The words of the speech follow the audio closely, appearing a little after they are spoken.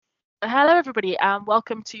Hello, everybody, and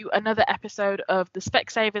welcome to another episode of the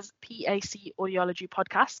Specsavers PAC Audiology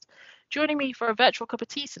podcast. Joining me for a virtual cup of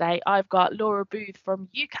tea today, I've got Laura Booth from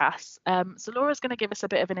UCAS. So Laura's going to give us a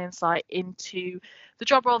bit of an insight into the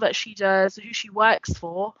job role that she does, who she works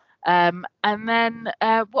for, and then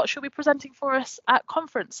what she'll be presenting for us at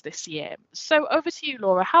conference this year. So over to you,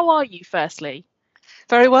 Laura. How are you, firstly?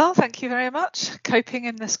 Very well, thank you very much. Coping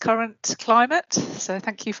in this current climate, so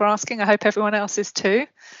thank you for asking. I hope everyone else is too.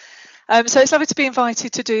 So it's lovely to be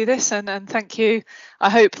invited to do this, and thank you. I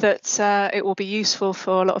hope that it will be useful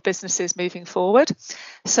for a lot of businesses moving forward.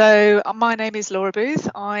 So my name is Laura Booth.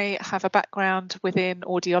 I have a background within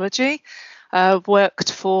audiology.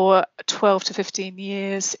 Worked for 12 to 15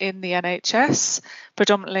 years in the NHS,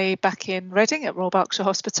 predominantly back in Reading at Royal Berkshire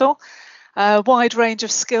Hospital. A wide range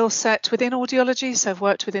of skill set within audiology, so I've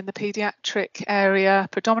worked within the paediatric area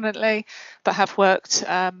predominantly, but have worked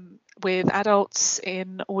with adults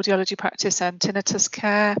in audiology practice and tinnitus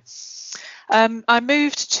care. I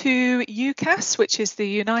moved to UCAS, which is the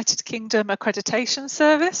United Kingdom Accreditation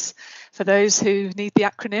Service, for those who need the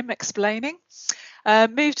acronym explaining.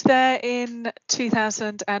 Moved there in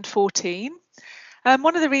 2014.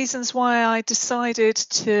 One of the reasons why I decided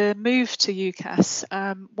to move to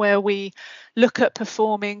UCAS, where we look at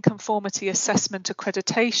performing conformity assessment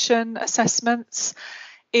accreditation assessments,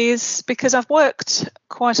 is because I've worked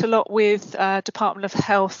quite a lot with Department of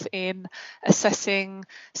Health in assessing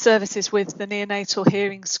services with the neonatal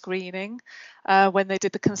hearing screening when they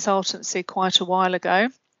did the consultancy quite a while ago.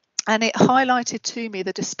 And it highlighted to me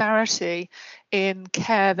the disparity in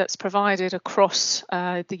care that's provided across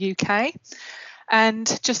the UK,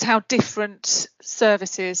 and just how different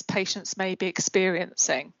services patients may be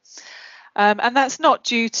experiencing. And that's not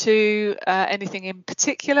due to anything in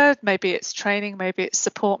particular. Maybe it's training, maybe it's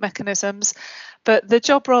support mechanisms. But the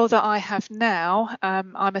job role that I have now,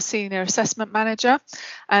 I'm a senior assessment manager,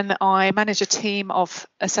 and I manage a team of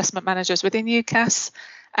assessment managers within UCAS.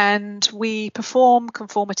 And we perform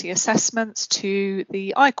conformity assessments to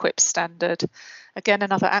the IQIP standard. Again,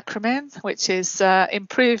 another acronym, which is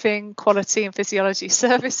Improving Quality and Physiology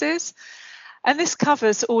Services. And this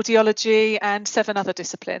covers audiology and 7 other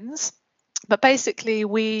disciplines. But basically,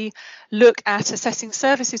 we look at assessing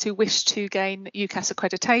services who wish to gain UCAS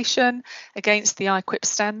accreditation against the IQIP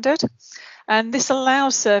standard. And this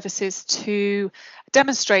allows services to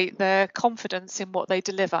demonstrate their confidence in what they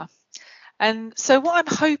deliver. And so what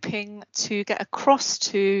I'm hoping to get across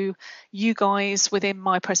to you guys within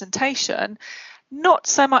my presentation, not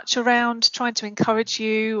so much around trying to encourage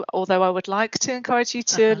you, although I would like to encourage you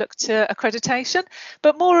to look to accreditation,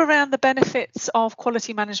 but more around the benefits of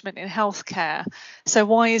quality management in healthcare. So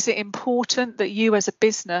why is it important that you as a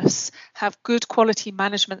business have good quality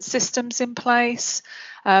management systems in place?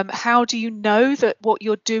 How do you know that what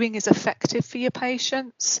you're doing is effective for your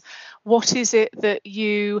patients? What is it that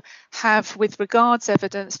you have with regards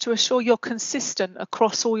evidence to assure you're consistent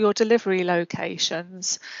across all your delivery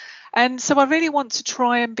locations? And so I really want to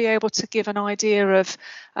try and be able to give an idea of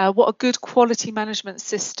what a good quality management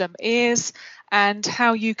system is and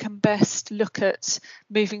how you can best look at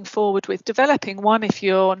moving forward with developing one if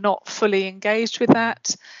you're not fully engaged with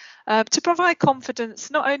that. To provide confidence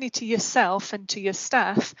not only to yourself and to your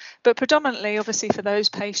staff, but predominantly obviously for those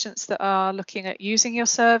patients that are looking at using your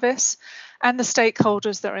service and the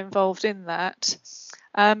stakeholders that are involved in that.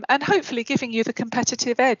 And hopefully giving you the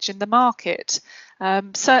competitive edge in the market.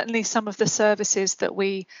 Certainly some of the services that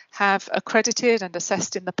we have accredited and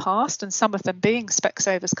assessed in the past, and some of them being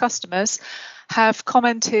Specsavers customers, have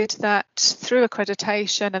commented that through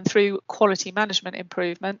accreditation and through quality management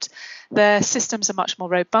improvement, their systems are much more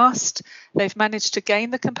robust. They've managed to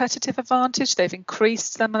gain the competitive advantage. They've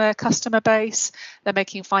increased their customer base. They're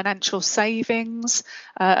making financial savings.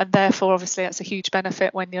 And therefore, obviously, that's a huge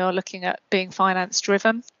benefit when you're looking at being finance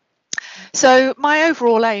driven. So my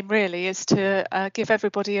overall aim really is to give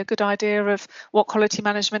everybody a good idea of what quality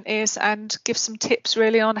management is and give some tips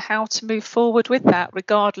really on how to move forward with that,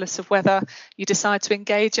 regardless of whether you decide to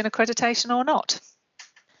engage in accreditation or not.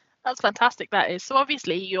 That's fantastic, that is. So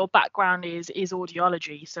obviously your background is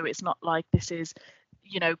audiology, so it's not like this is,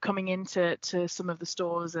 coming into some of the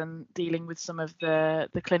stores and dealing with some of the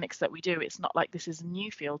clinics that we do. It's not like this is a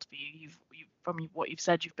new field for you. You've from what you've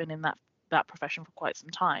said, you've been in that profession for quite some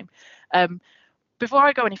time. Before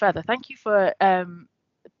I go any further, thank you for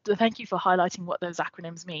highlighting what those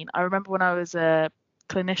acronyms mean. I remember when I was a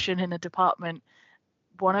clinician in a department,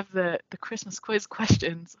 one of the Christmas quiz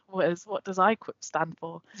questions was, what does IQIP stand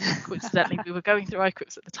for? Coincidentally, we were going through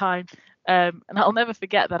IQIPs at the time, and I'll never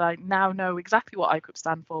forget that I now know exactly what IQIP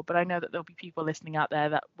stand for, but I know that there'll be people listening out there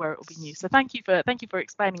that where it will be new. So thank you for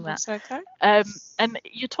explaining that. That's okay. And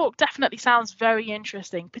your talk definitely sounds very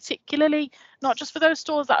interesting, particularly not just for those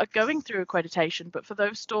stores that are going through accreditation, but for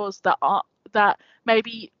those stores that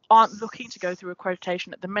maybe aren't looking to go through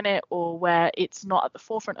accreditation at the minute, or where it's not at the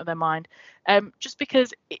forefront of their mind, just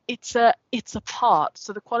because it's a part.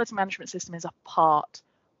 So the quality management system is a part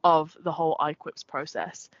of the whole IQIPS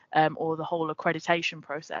process, or the whole accreditation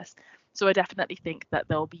process. So I definitely think that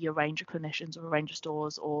there'll be a range of clinicians or a range of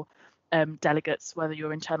stores or delegates, whether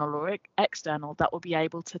you're internal or external, that will be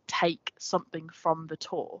able to take something from the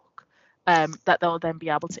talk that they'll then be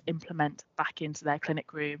able to implement back into their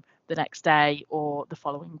clinic room the next day or the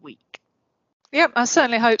following week. Yeah, I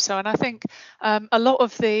certainly hope so. And I think a lot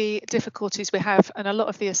of the difficulties we have and a lot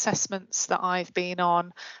of the assessments that I've been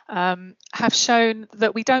on have shown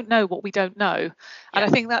that we don't know what we don't know. Yeah. And I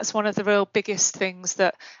think that's one of the real biggest things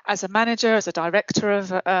that as a manager, as a director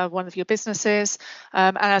of one of your businesses,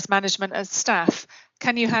 and as management, as staff,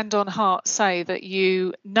 can you hand on heart say that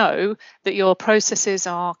you know that your processes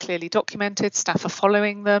are clearly documented, staff are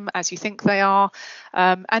following them as you think they are,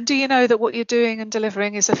 and do you know that what you're doing and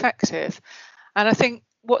delivering is effective? And I think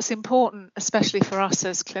what's important, especially for us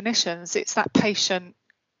as clinicians, it's that patient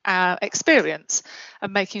experience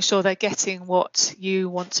and making sure they're getting what you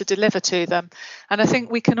want to deliver to them. And I think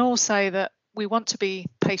we can all say that we want to be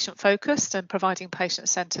patient focused and providing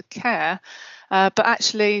patient-centered care, but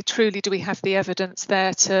actually truly do we have the evidence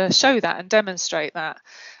there to show that and demonstrate that?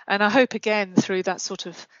 And I hope again through that sort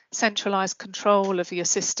of centralized control of your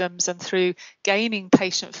systems and through gaining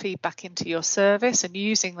patient feedback into your service and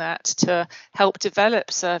using that to help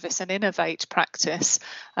develop service and innovate practice,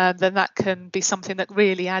 then that can be something that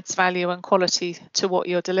really adds value and quality to what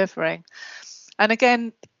you're delivering. And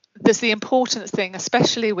again, there's the important thing,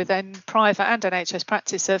 especially within private and NHS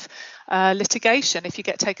practice, of litigation. If you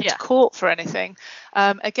get taken to court for anything,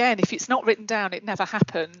 again, if it's not written down, it never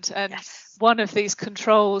happened. And one of these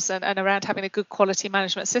controls and around having a good quality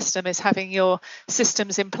management system is having your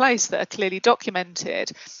systems in place that are clearly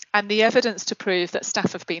documented and the evidence to prove that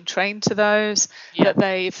staff have been trained to those, that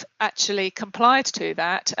they've actually complied to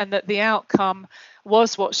that, and that the outcome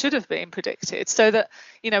was what should have been predicted, so that,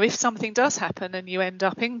 you know, if something does happen and you end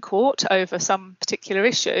up in court over some particular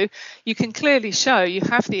issue, you can clearly show you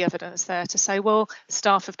have the evidence there to say, well,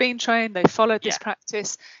 staff have been trained, they followed this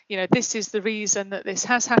practice, you know, this is the reason that this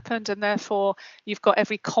has happened, and therefore you've got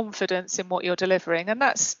every confidence in what you're delivering. And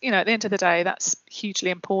that's, you know, at the end of the day, that's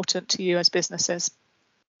hugely important to you as businesses.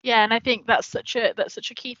 Yeah, and I think that's such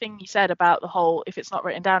a key thing you said about the whole, if it's not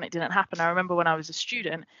written down, it didn't happen. I remember when I was a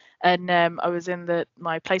student and I was in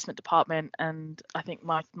my placement department, and I think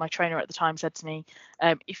my trainer at the time said to me,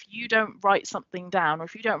 if you don't write something down, or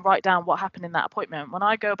if you don't write down what happened in that appointment, when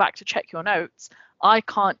I go back to check your notes, I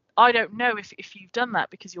don't know if you've done that,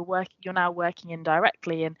 because you're now working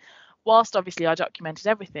indirectly. And whilst obviously I documented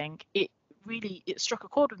everything, it struck a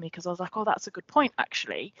chord with me, because I was like, oh, that's a good point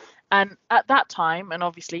actually. And at that time, and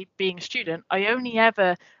obviously being a student, I only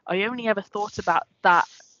ever thought about that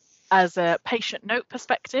as a patient note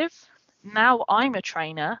perspective. Now I'm a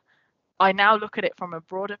trainer, I now look at it from a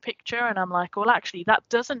broader picture, and I'm like, well, actually that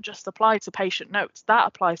doesn't just apply to patient notes, that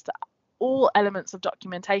applies to all elements of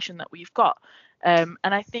documentation that we've got. And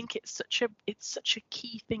I think it's such a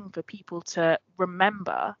key thing for people to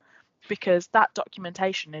remember, because that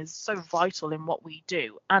documentation is so vital in what we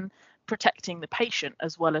do, and protecting the patient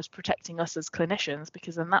as well as protecting us as clinicians,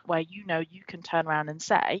 because in that way, you know, you can turn around and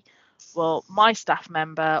say, well, my staff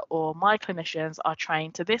member or my clinicians are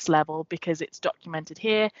trained to this level because it's documented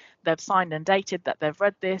here, they've signed and dated that they've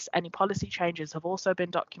read this, any policy changes have also been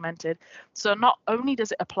documented. So not only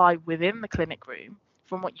does it apply within the clinic room,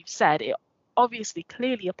 from what you've said, it obviously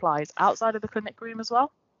clearly applies outside of the clinic room as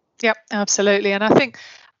well. Yep, absolutely. And I think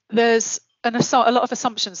there's a lot of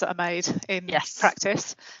assumptions that are made in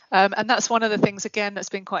practice, and that's one of the things again that's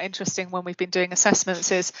been quite interesting when we've been doing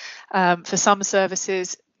assessments is for some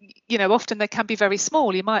services, you know, often they can be very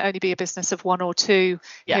small. You might only be a business of one or two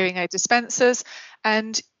hearing aid dispensers,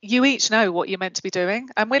 and you each know what you're meant to be doing,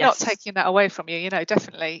 and we're not taking that away from you. You know,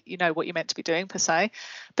 definitely you know what you're meant to be doing per se,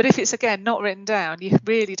 but if it's again not written down, you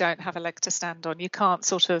really don't have a leg to stand on. You can't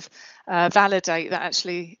sort of validate that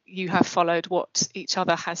actually you have followed what each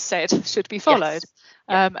other has said should be followed.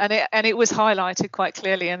 And it was highlighted quite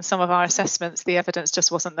clearly in some of our assessments. The evidence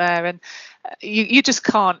just wasn't there, and you just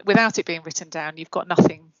can't, without it being written down, you've got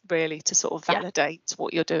nothing really to sort of Yeah. validate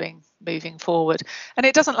what you're doing moving forward. And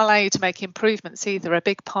it doesn't allow you to make improvements either. A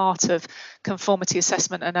big part of conformity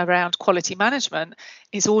assessment and around quality management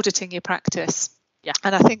is auditing your practice. Yeah.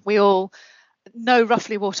 And I think we all know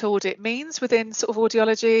roughly what audit means within sort of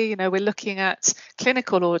audiology. You know, we're looking at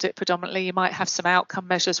clinical audit predominantly. You might have some outcome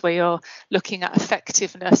measures where you're looking at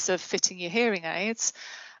effectiveness of fitting your hearing aids.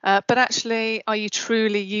 But actually, are you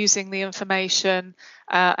truly using the information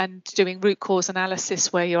and doing root cause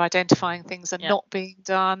analysis where you're identifying things are not being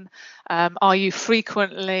done? Are you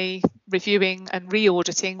frequently reviewing and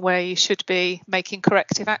re-auditing where you should be making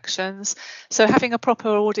corrective actions? So having a proper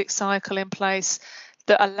audit cycle in place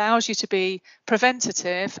that allows you to be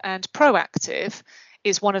preventative and proactive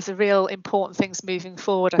is one of the real important things moving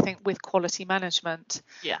forward, I think, with quality management.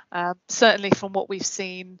 Yeah. Certainly from what we've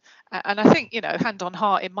seen, and I think, you know, hand on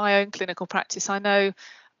heart, in my own clinical practice, I know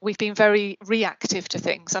we've been very reactive to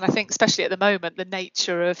things. And I think especially at the moment, the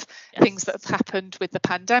nature of things that have happened with the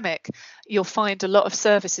pandemic, you'll find a lot of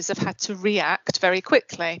services have had to react very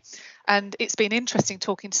quickly. And it's been interesting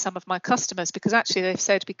talking to some of my customers, because actually they've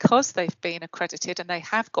said because they've been accredited and they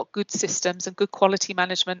have got good systems and good quality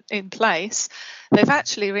management in place, they've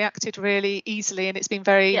actually reacted really easily, and it's been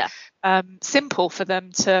very simple for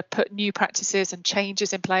them to put new practices and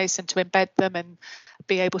changes in place and to embed them and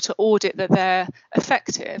be able to audit that they're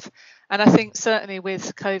effective. And I think certainly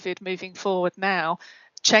with COVID moving forward now,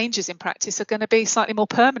 changes in practice are going to be slightly more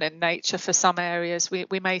permanent in nature for some areas.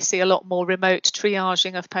 We may see a lot more remote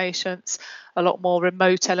triaging of patients, a lot more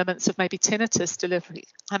remote elements of maybe tinnitus delivery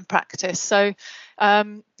and practice. So,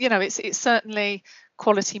 you know, it's certainly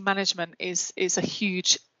quality management is a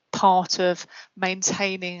huge part of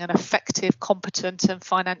maintaining an effective, competent and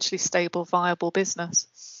financially stable, viable business.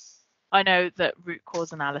 I know that root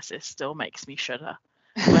cause analysis still makes me shudder.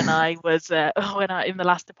 When I was in the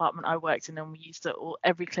last department I worked in, and we used to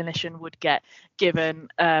every clinician would get given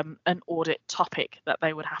an audit topic that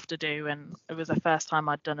they would have to do, and it was the first time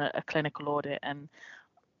I'd done a clinical audit, and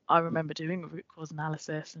I remember doing a root cause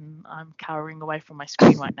analysis, and I'm cowering away from my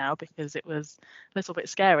screen right now because it was a little bit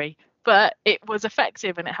scary, but it was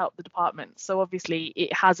effective and it helped the department. So obviously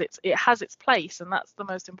it has its place, and that's the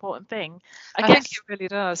most important thing. I think it really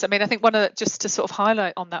does. I mean, I think just to sort of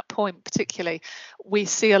highlight on that point particularly, we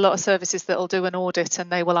see a lot of services that will do an audit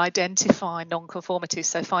and they will identify non-conformities,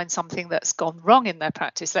 so find something that's gone wrong in their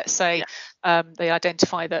practice. Let's say they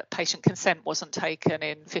identify that patient consent wasn't taken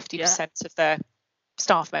in 50% of their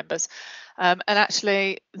staff members, and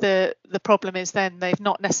actually the problem is then they've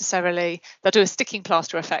not necessarily, they'll do a sticking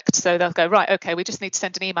plaster effect, so they'll go, right, okay, we just need to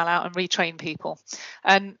send an email out and retrain people,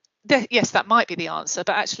 and yes, that might be the answer,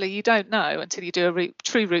 but actually you don't know until you do a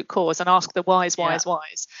true root cause and ask the whys.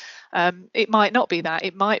 It might not be that.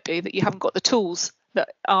 It might be that you haven't got the tools that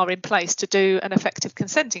are in place to do an effective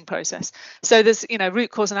consenting process. So there's, you know, root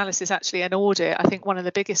cause analysis, actually an audit, I think one of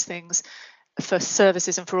the biggest things for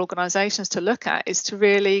services and for organisations to look at is to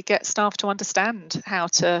really get staff to understand how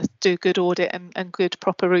to do good audit and good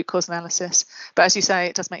proper root cause analysis. But as you say,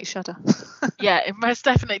 it does make you shudder. Yeah, it most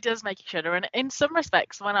definitely does make you shudder. And in some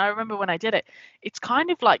respects, when I did it, it's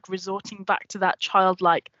kind of like resorting back to that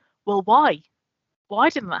childlike, well, why? Why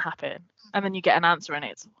didn't that happen? And then you get an answer and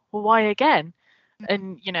it's, well, why again?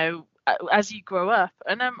 And, you know, as you grow up,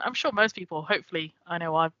 and I'm sure most people, hopefully, I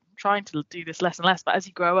know I'm trying to do this less and less, but as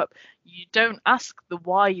you grow up, you don't ask the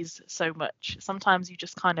whys so much. Sometimes you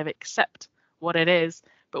just kind of accept what it is.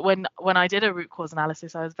 But when I did a root cause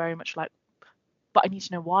analysis, I was very much like, but I need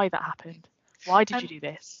to know why that happened. Why did you do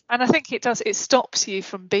this? And I think it stops you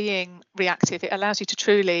from being reactive. It allows you to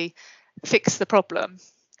truly fix the problem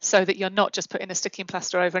so that you're not just putting a sticking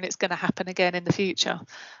plaster over and it's going to happen again in the future.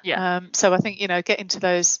 So I think, you know, getting to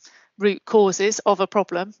those root causes of a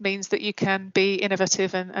problem means that you can be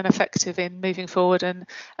innovative and effective in moving forward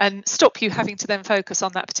and stop you having to then focus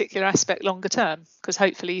on that particular aspect longer term, because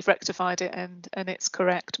hopefully you've rectified it and it's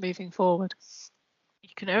correct moving forward. You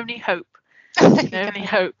can only hope. You can only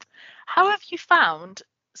hope. How have you found,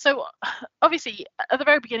 so obviously at the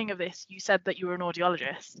very beginning of this you said that you were an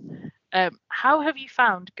audiologist. How have you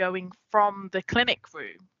found going from the clinic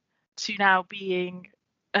room to now being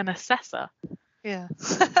an assessor? Yeah,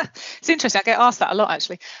 it's interesting. I get asked that a lot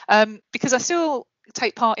actually, because I still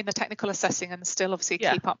take part in the technical assessing and still obviously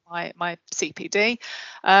keep up my CPD.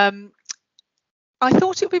 I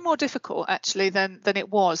thought it would be more difficult actually than it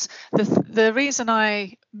was. The reason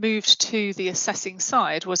I moved to the assessing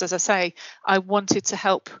side was, as I say, I wanted to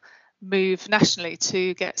help move nationally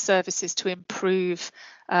to get services to improve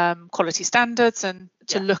quality standards and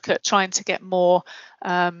to look at trying to get more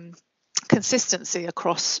consistency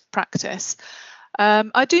across practice.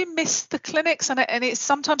 I do miss the clinics, and it's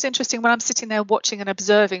sometimes interesting when I'm sitting there watching and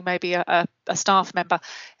observing maybe a staff member.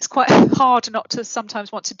 It's quite hard not to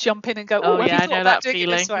sometimes want to jump in and go, "Oh, have you yeah, I thought know about that doing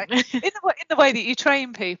feeling. it this way?" In the way that you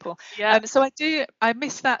train people. Yeah. So I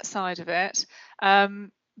miss that side of it.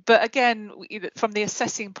 But again, from the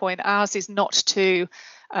assessing point, ours is not to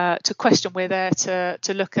question. We're there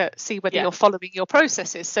to look at, see whether you're following your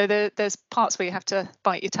processes. So there's parts where you have to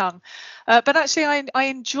bite your tongue. But actually, I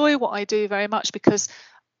enjoy what I do very much because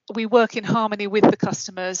we work in harmony with the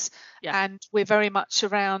customers, and we're very much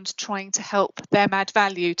around trying to help them add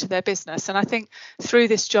value to their business. And I think through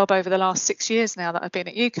this job over the last 6 years now that I've been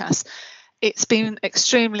at UCAS, it's been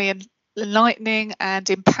extremely enlightening and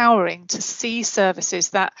empowering to see services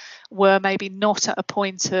that were maybe not at a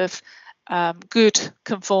point of good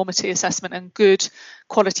conformity assessment and good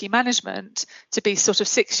quality management to be sort of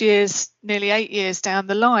 6 years, nearly 8 years down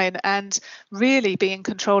the line, and really be in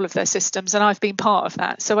control of their systems. And I've been part of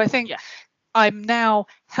that. So I think I'm now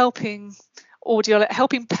helping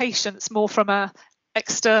patients more from a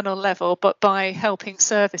external level, but by helping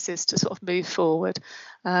services to sort of move forward.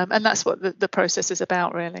 And that's what the process is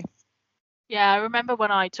about, really. Yeah, I remember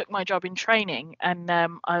when I took my job in training, and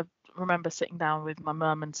I remember sitting down with my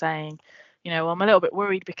mum and saying, I'm a little bit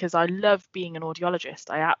worried because I love being an audiologist.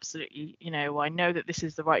 I absolutely, I know that this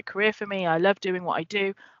is the right career for me. I love doing what I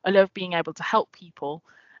do. I love being able to help people.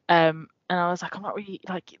 And I was like, I'm not really,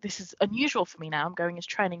 like, this is unusual for me now. I'm going as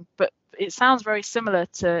training. But it sounds very similar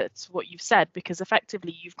to what you've said, because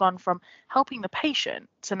effectively you've gone from helping the patient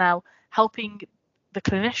to now helping the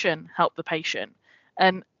clinician help the patient.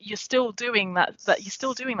 And you're still doing that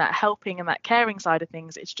helping and that caring side of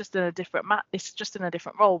things. It's just in a different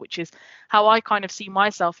role, which is how I kind of see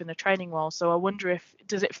myself in a training role. So I wonder,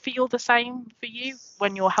 does it feel the same for you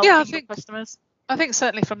when you're helping your customers? I think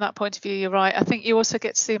certainly from that point of view, you're right. I think you also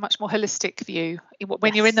get to see a much more holistic view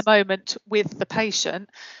when you're in the moment with the patient.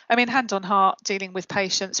 I mean, hand on heart, dealing with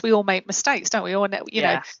patients, we all make mistakes, don't we?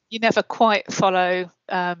 You never quite follow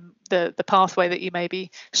the pathway that you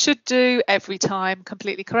maybe should do every time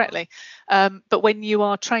completely correctly. But when you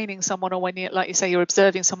are training someone, or when you, like you say, you're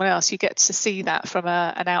observing someone else, you get to see that from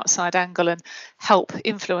an outside angle and help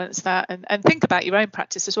influence that, and think about your own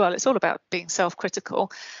practice as well. It's all about being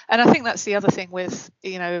self-critical. And I think that's the other thing with,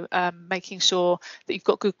 making sure that you've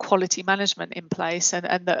got good quality management in place, and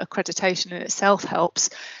that accreditation in itself helps,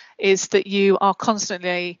 is that you are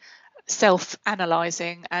constantly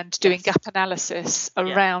self-analysing and doing gap analysis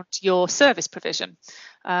around your service provision.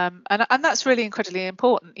 And that's really incredibly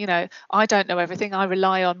important. I don't know everything. I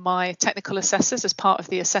rely on my technical assessors as part of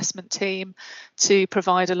the assessment team to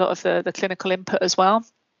provide a lot of the clinical input as well.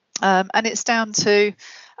 And it's down to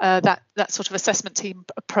that sort of assessment team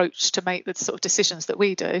approach to make the sort of decisions that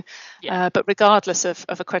we do. But regardless of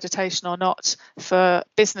accreditation or not, for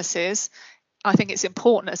businesses, I think it's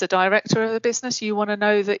important as a director of the business, you want to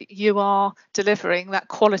know that you are delivering that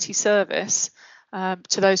quality service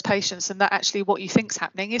to those patients, and that actually what you think's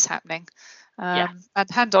happening is happening.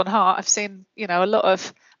 And hand on heart, I've seen, a lot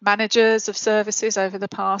of managers of services over the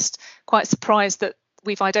past quite surprised that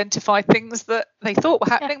we've identified things that they thought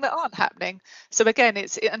were happening that aren't happening. So again,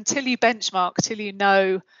 it's until you benchmark, till you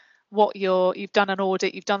know what you've done an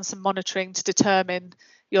audit, you've done some monitoring to determine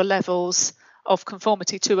your levels of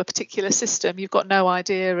conformity to a particular system, you've got no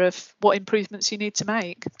idea of what improvements you need to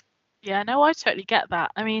make. Yeah, no, I totally get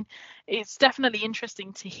that. I mean, it's definitely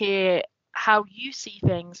interesting to hear how you see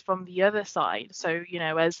things from the other side. So,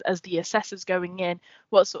 as the assessors going in,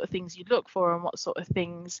 what sort of things you look for, and what sort of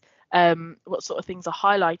things are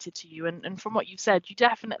highlighted to you. And from what you've said, you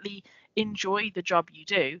definitely enjoy the job you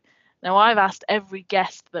do. Now, I've asked every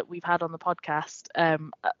guest that we've had on the podcast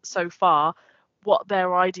so far what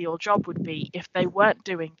their ideal job would be if they weren't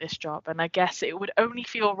doing this job, and I guess it would only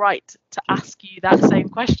feel right to ask you that same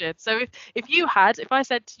question. So if I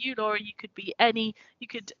said to you, Laura, you could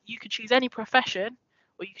choose any profession,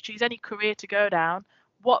 or you could choose any career to go down,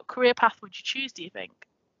 what career path would you choose, do you think?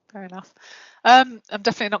 Fair enough. I'm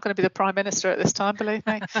definitely not going to be the Prime Minister at this time, believe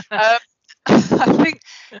me. I think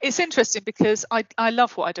it's interesting because I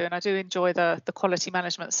love what I do, and I do enjoy the quality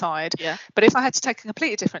management side. But if I had to take a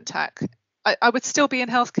completely different tack, I would still be in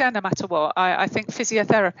healthcare no matter what. I think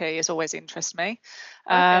physiotherapy has always interested me.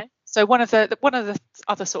 So one of the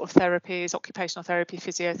other sort of therapies, occupational therapy,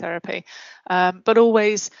 physiotherapy, but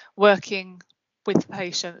always working with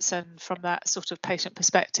patients and from that sort of patient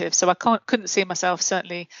perspective. So I couldn't see myself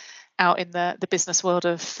certainly out in the business world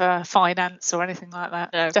of finance or anything like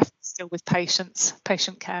that. No. Definitely still with patients,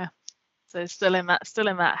 patient care. So still in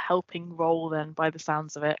that helping role then, by the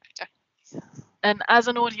sounds of it. And as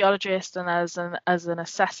an audiologist and as an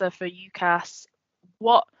assessor for UCAS,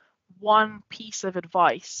 what one piece of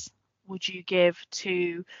advice would you give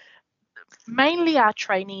to mainly our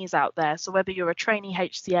trainees out there? So whether you're a trainee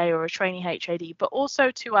HCA or a trainee HAD, but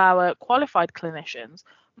also to our qualified clinicians,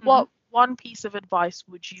 what one piece of advice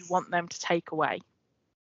would you want them to take away?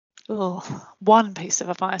 Oh, one piece of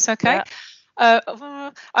advice. Okay.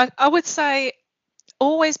 Yeah. I would say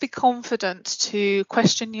always be confident to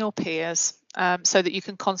question your peers, so that you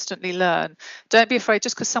can constantly learn. Don't be afraid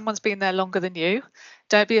just because someone's been there longer than you.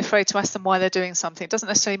 Don't be afraid to ask them why they're doing something. It doesn't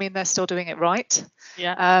necessarily mean they're still doing it right.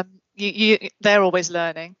 Yeah. They're always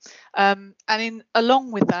learning.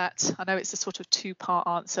 Along with that, I know it's a sort of two-part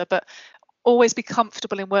answer, but always be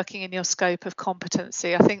comfortable in working in your scope of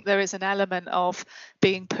competency. I think there is an element of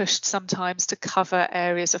being pushed sometimes to cover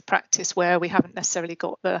areas of practice where we haven't necessarily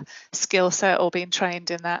got the skill set or been trained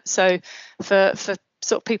in that. So for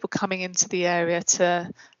sort of people coming into the area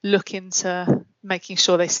to look into making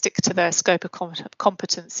sure they stick to their scope of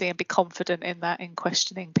competency and be confident in that in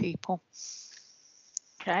questioning people.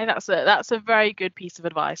 Okay, that's a very good piece of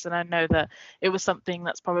advice, and I know that it was something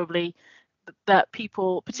that's probably that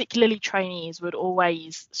people, particularly trainees, would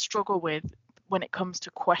always struggle with when it comes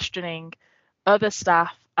to questioning other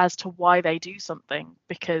staff as to why they do something,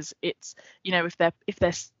 because it's, you know, if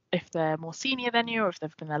they're more senior than you, or if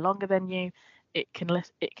they've been there longer than you, it can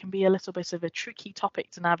be a little bit of a tricky topic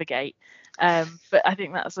to navigate. But I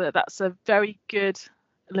think that's a very good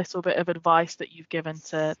little bit of advice that you've given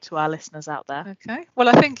to our listeners out there. Okay, well,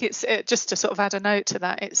 I think it's just to sort of add a note to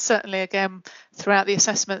that, it's certainly, again, throughout the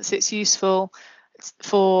assessments, it's useful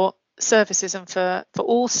for services and for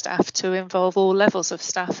all staff to involve all levels of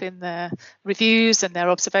staff in their reviews and their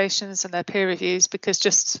observations and their peer reviews, because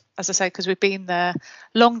just as I say, because we've been there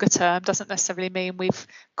longer term doesn't necessarily mean we've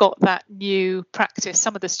got that new practice.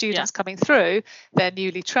 Some of the students coming through, they're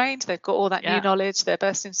newly trained, they've got all that new knowledge, they're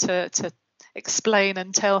bursting to explain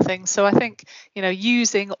and tell things. So I think, you know,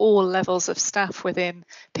 using all levels of staff within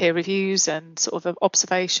peer reviews and sort of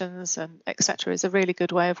observations and etc. is a really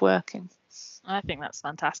good way of working. I think that's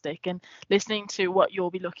fantastic, and listening to what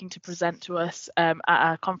you'll be looking to present to us at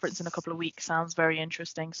our conference in a couple of weeks sounds very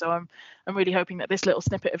interesting. So I'm really hoping that this little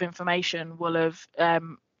snippet of information will have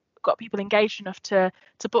got people engaged enough to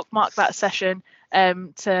bookmark that session,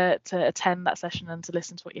 to attend that session and to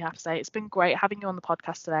listen to what you have to say. It's been great having you on the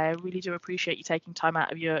podcast today. I really do appreciate you taking time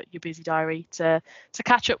out of your busy diary to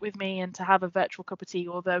catch up with me and to have a virtual cup of tea,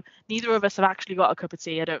 although neither of us have actually got a cup of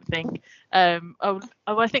tea, I don't think. I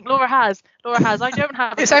think Laura has. I don't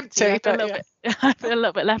have a it's cup empty, of tea. I feel a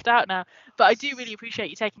little bit left out now, but I do really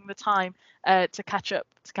appreciate you taking the time to catch up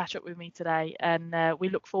with me today, and we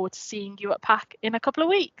look forward to seeing you at PAC in a couple of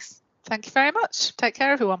weeks. Thank you very much. Take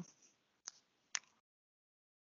care, everyone.